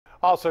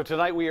Also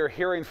tonight, we are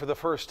hearing for the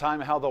first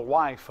time how the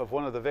wife of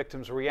one of the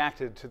victims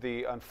reacted to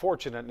the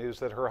unfortunate news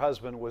that her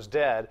husband was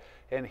dead,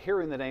 and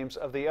hearing the names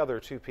of the other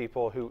two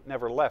people who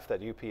never left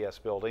that UPS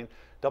building.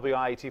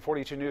 WIAT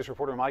 42 News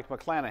reporter Mike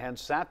McClanahan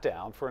sat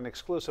down for an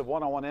exclusive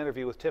one-on-one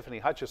interview with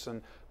Tiffany Hutcheson.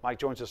 Mike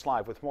joins us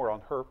live with more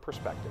on her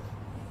perspective.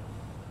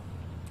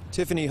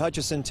 Tiffany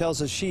Hutcheson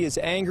tells us she is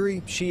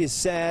angry, she is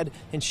sad,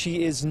 and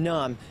she is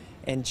numb.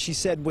 And she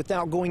said,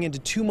 without going into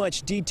too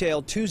much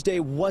detail, Tuesday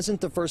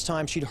wasn't the first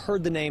time she'd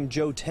heard the name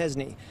Joe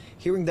Tesney.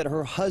 Hearing that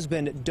her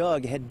husband,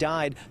 Doug, had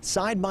died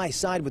side by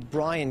side with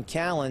Brian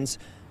Callens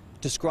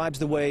describes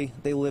the way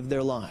they lived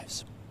their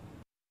lives.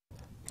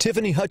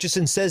 Tiffany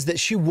Hutcheson says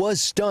that she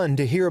was stunned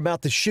to hear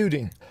about the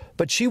shooting,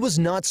 but she was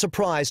not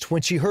surprised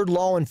when she heard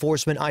law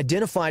enforcement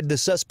identified the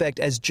suspect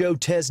as Joe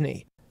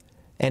Tesney.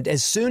 And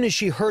as soon as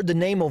she heard the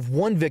name of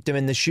one victim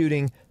in the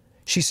shooting,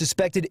 she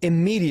suspected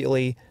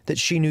immediately that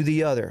she knew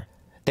the other.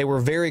 They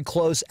were very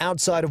close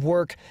outside of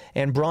work,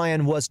 and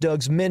Brian was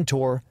Doug's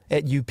mentor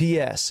at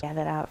UPS. Yeah,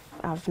 that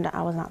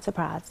I was not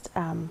surprised.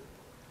 You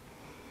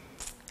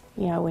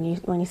know,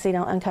 when you see it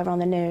uncovered on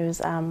the news,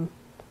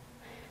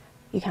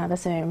 you kind of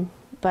assume,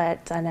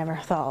 but I never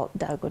thought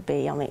Doug would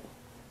be on the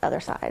other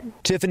side.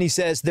 Tiffany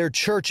says their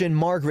church in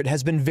Margaret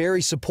has been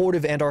very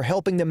supportive and are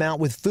helping them out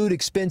with food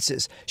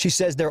expenses. She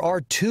says there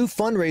are two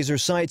fundraiser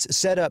sites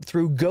set up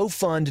through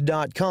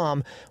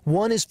GoFund.com.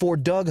 One is for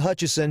Doug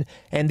Hutcheson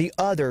and the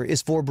other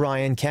is for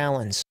Brian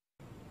Callens.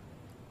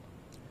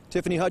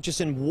 Tiffany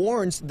Hutcheson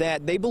warns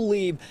that they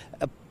believe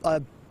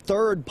a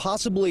third,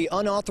 possibly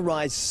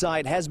unauthorized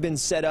site has been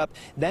set up.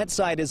 That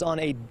site is on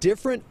a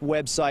different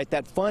website.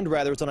 That fund,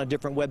 rather, is on a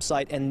different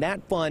website, and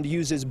that fund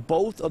uses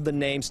both of the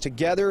names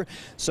together,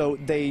 so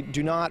they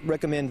do not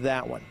recommend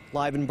that one.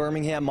 Live in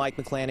Birmingham, Mike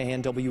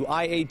McClanahan,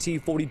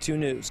 WIAT 42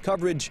 News.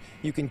 Coverage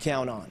you can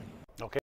count on.